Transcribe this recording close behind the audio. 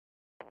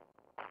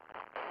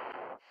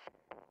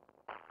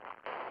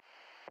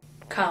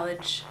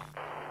college,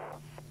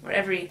 where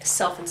every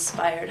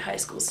self-inspired high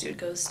school student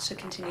goes to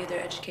continue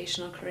their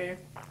educational career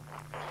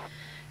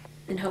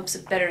in hopes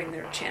of bettering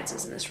their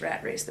chances in this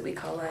rat race that we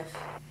call life.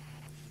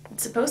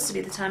 It's supposed to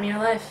be the time of your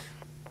life,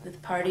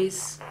 with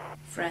parties,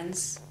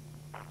 friends,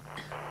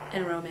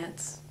 and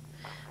romance.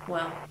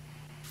 Well,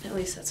 at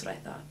least that's what I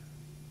thought.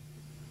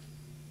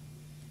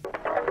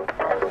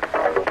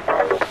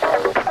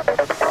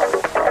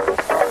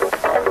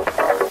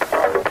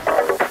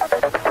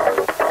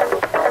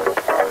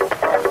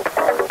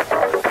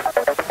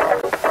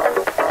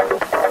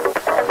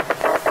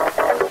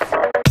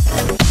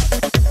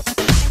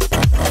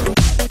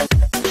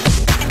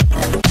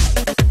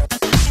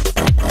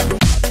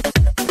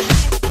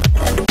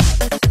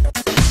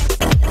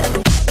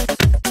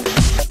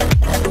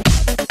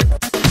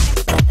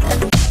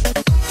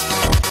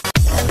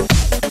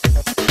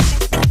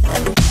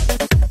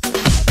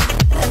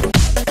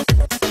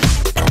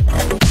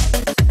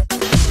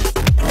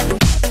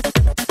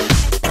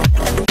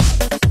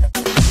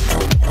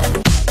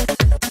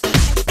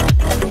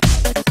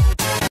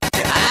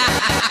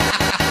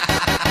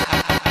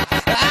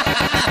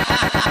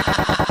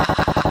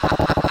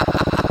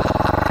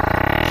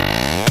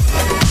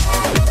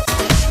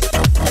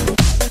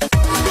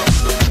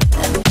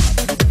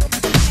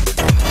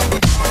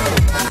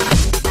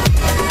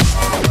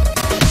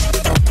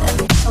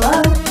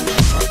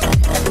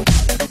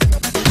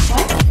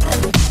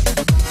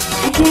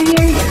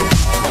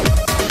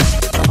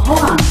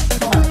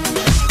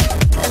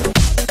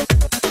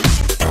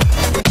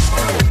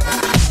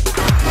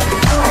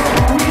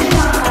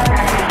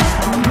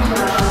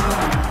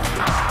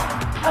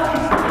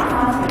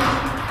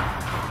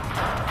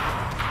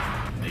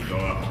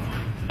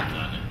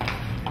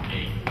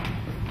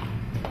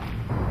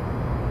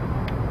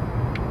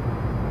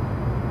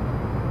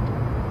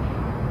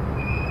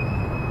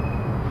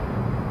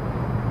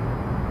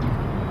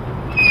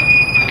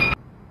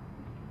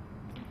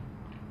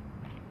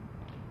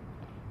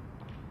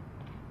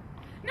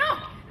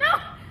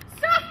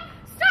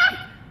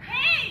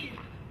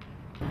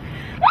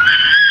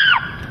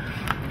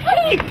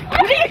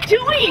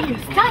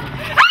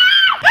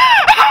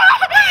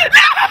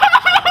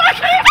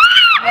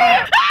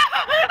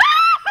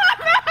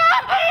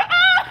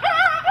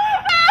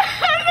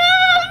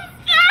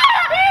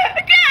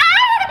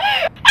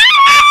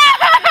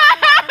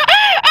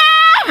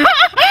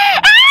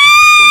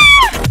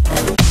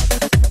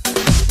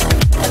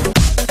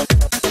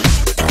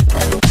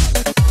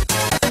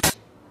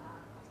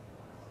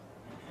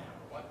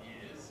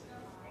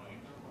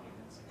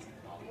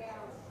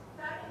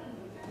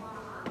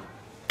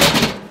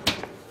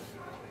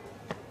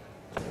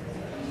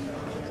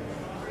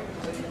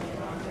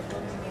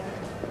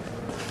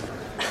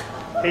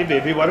 Hey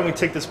baby, why don't we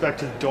take this back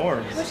to the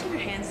dorms? How about you keep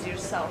your hands to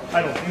yourself?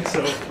 I don't think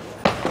so.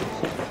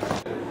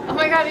 Oh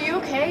my god, are you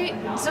okay?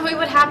 Zoe,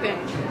 what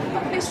happened?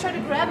 Somebody's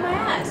trying to grab my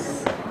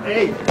ass.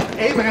 Hey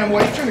man,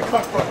 why are you trying to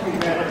cuck fuck me,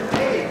 man?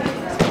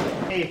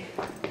 Hey.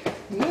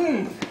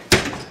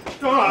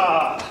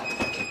 Ah.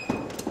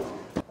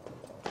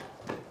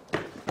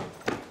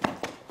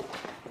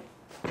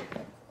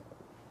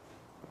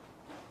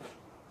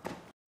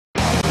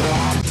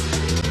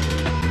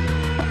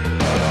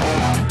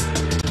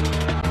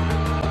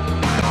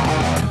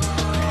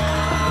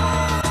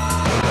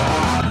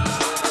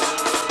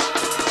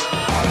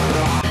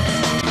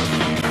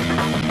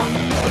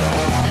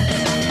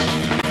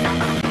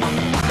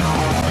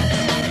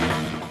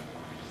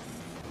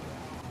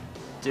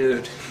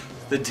 Dude,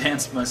 the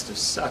dance must have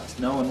sucked.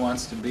 No one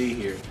wants to be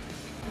here.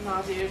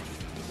 No, dude.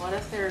 What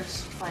if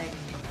there's, like,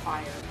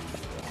 fire?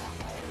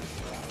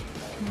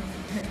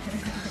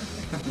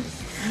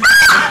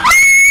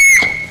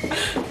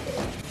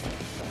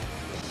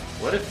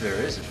 What if there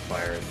is a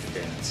fire at the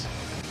dance?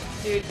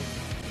 Dude,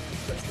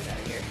 let's get out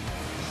of here.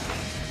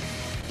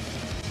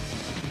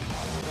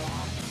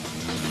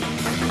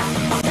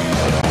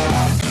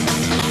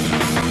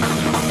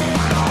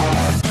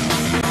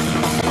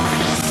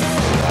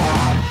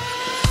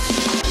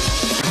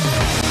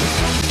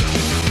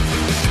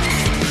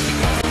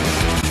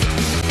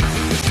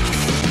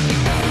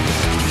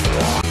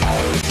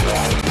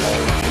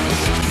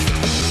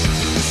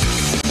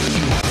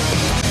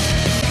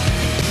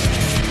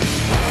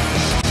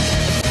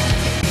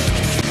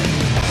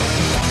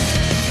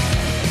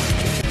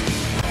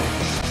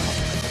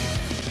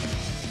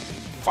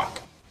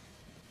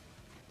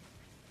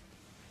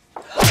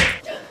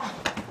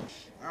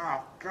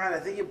 God, I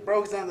think you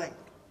broke something.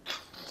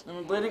 Am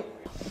I bleeding?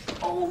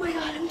 Oh my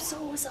god, I'm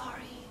so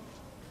sorry.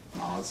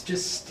 Oh, it's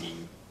just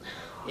Steve.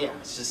 Yeah,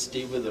 it's just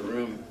Steve with a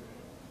room.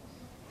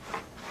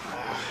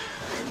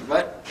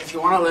 But if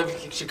you want to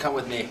live, you should come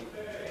with me.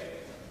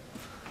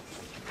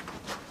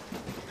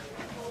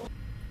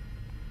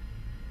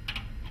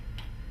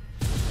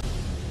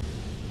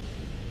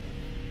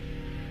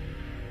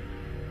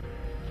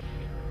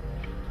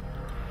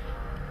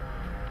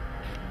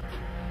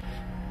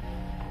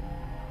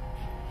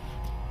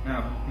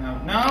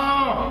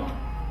 No!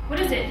 What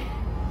is it?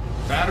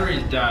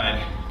 Batteries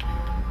died.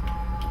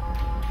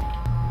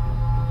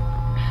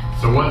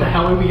 So what the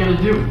hell are we gonna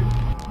do?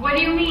 What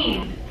do you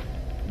mean?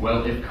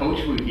 Well, if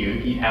Coach were here,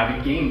 he'd have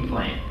a game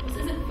plan. This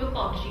isn't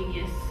football,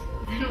 genius.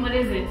 Then what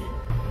is it?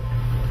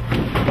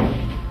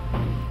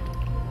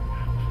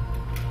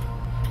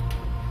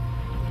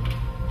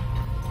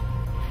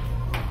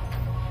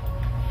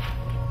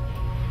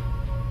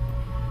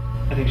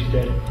 I think she's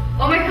dead.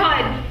 Oh my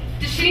god!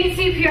 Does she need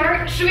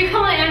CPR? Should we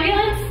call an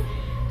ambulance?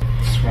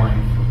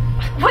 Swine flu.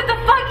 What the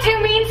fuck do you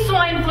mean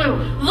swine flu?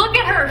 Look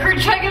at her! Her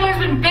jugular's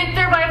been bit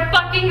there by a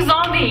fucking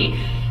zombie!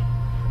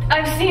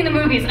 I've seen the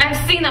movies. I've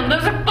seen them.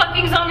 Those are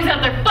fucking zombies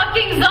out there.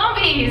 Fucking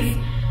zombies!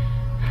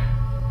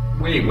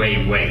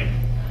 Wait.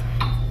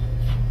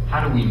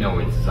 How do we know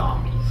it's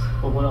zombies?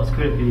 Well, what else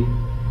could it be?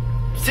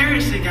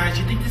 Seriously, guys,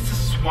 you think this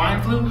is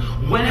swine flu?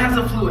 When has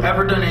the flu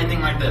ever done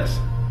anything like this?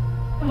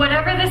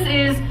 Whatever this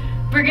is,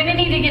 we're gonna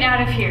need to get out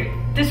of here.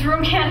 This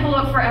room can't hold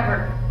up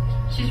forever.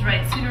 She's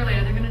right. Sooner or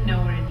later, they're gonna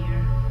know we're in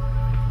here.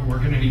 We're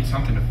gonna need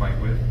something to fight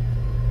with.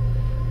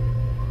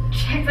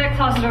 Check that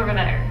closet over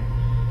there.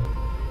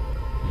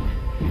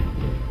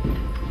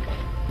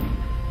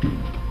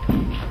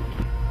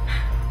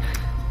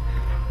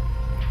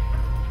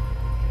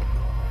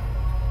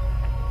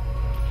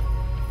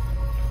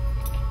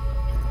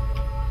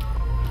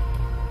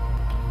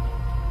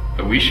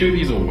 Are we sure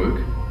these will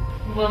work?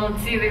 Well,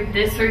 it's either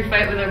this or we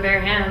fight with our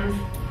bare hands.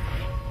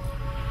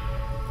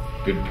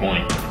 Good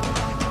point.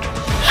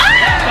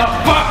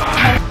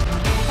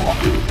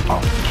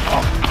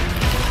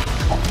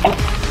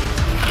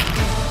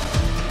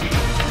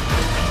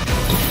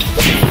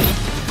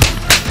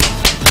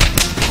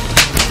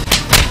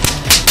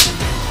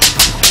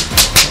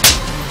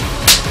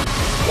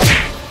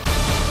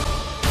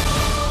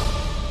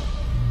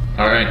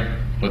 Alright,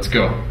 let's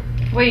go.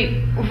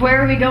 Wait,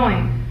 where are we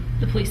going?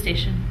 The police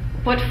station.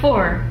 What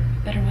for?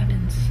 Better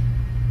weapons.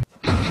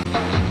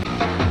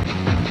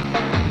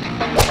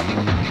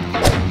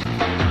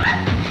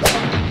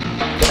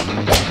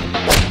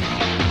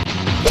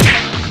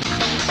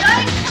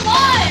 Guys, come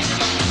on!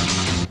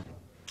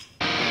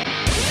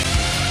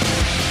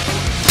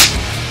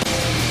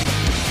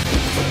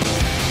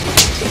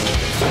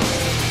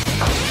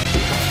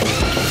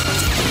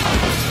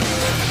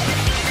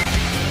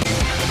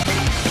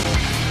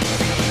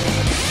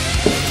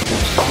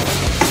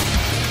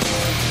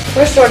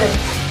 Where's Jordan?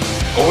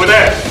 Over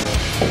there!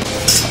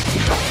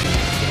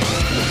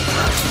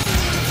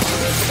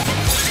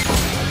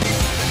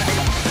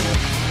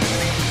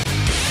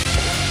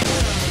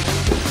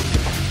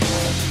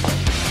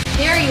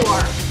 There you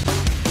are.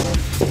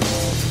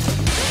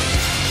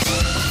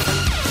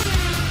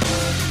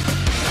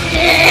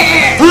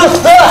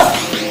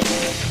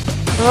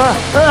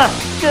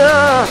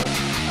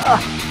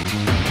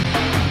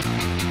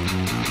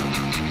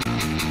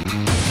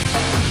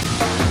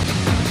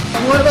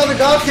 What about the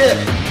golf kit?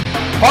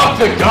 Fuck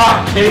the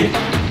god, Kate!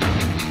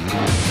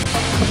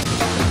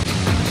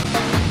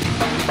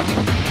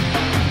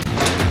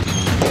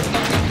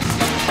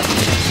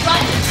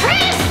 Run!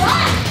 Chris,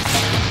 run!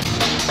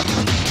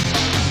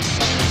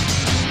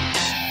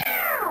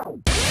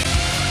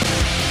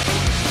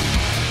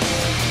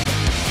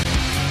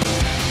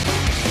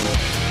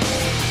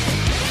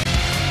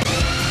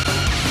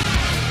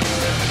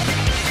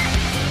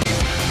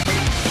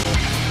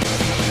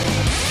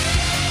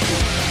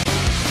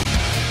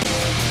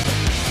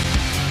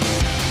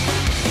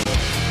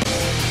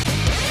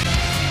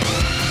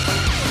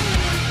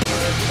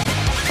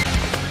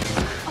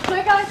 Oh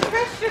my gosh,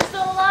 Chris, you're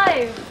still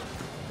alive!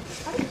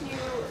 How did you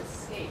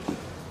escape?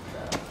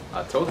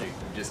 I told you, you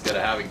just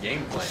gotta have a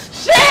game plan.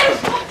 Shit!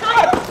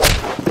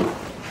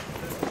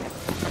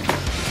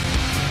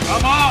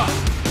 Come on!